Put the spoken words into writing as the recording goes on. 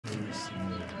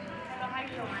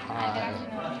Hi.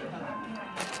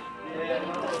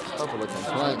 Couple of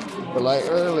complaints, but like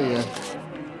earlier,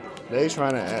 they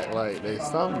trying to act like they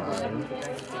somebody,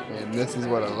 and this is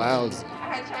what allows it.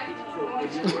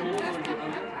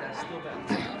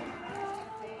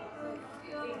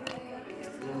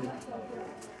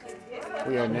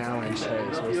 We are now in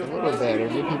church, so it's a little better.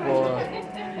 New people are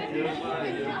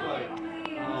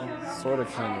sort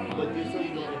of kind of loud.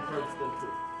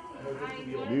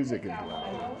 Music is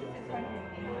loud.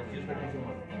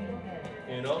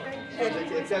 You know?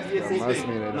 Must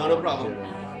mean they Not a problem.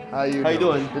 How you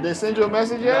doing? Did they send you a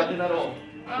message yet? Nothing at all.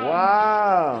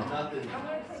 Wow. Nothing.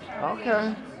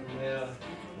 Okay. Yeah.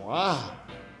 Wow.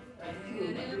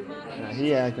 Now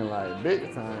he acting like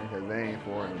big time because they ain't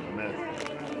forwarding the message.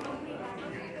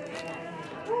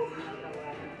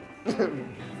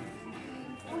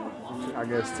 I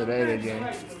guess today they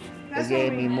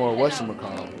gave me more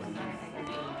whatchamacallit.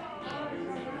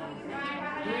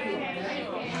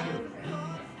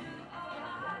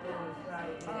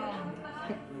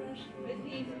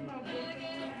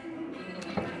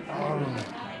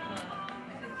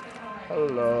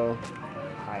 Hello.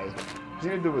 Hi. You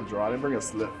need to do withdraw. I didn't bring a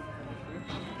slip.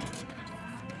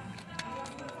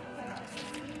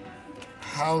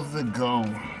 How's it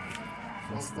going?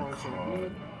 What's the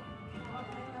card?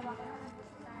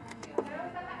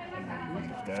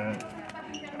 Like that.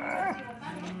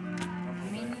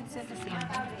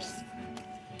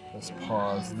 Let's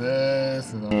pause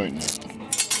this and then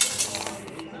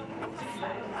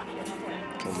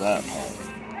to that part.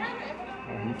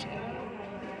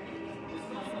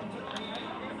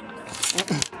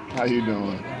 How you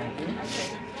doing?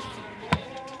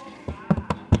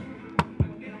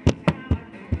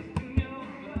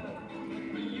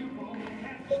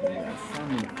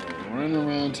 Running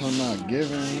around talking about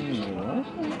giving.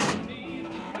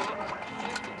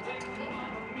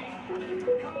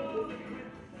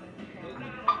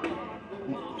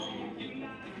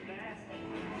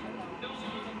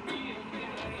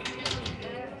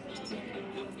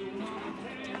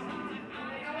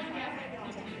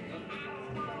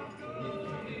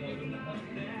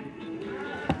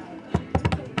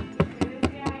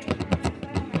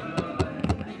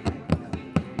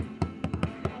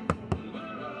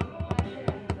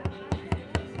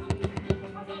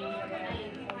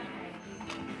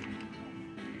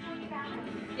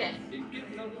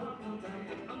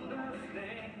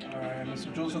 Alright,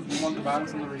 Mr. Joseph, do you want the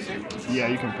balance in the receipt? Yeah,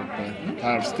 you can put that.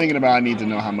 I was thinking about I need to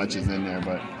know how much is in there,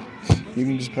 but you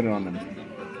can just put it on the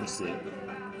receipt.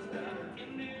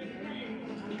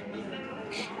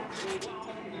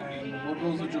 And what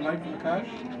bills would you like for the cash?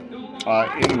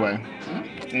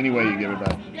 Anyway you give it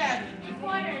back.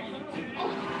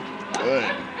 Good.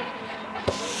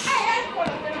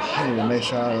 I need to make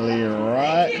sure I leave it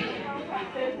right.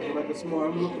 Would you like a small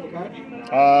envelope for the cash? No.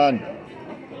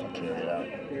 I'll carry it out.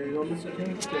 Here you go, Mr.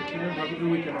 King. Take care. Have a good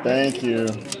weekend. Thank you.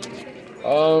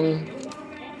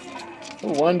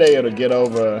 One day it'll get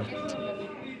over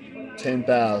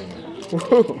 10,000.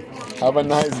 Have a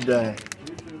nice day.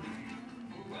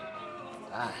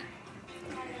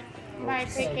 Bye,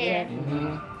 take care.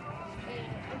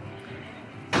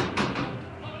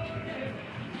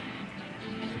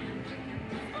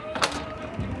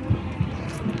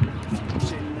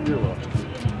 You're welcome.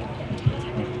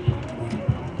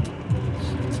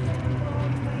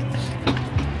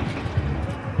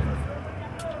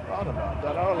 Thought about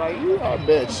that. I was like, you are a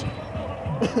bitch.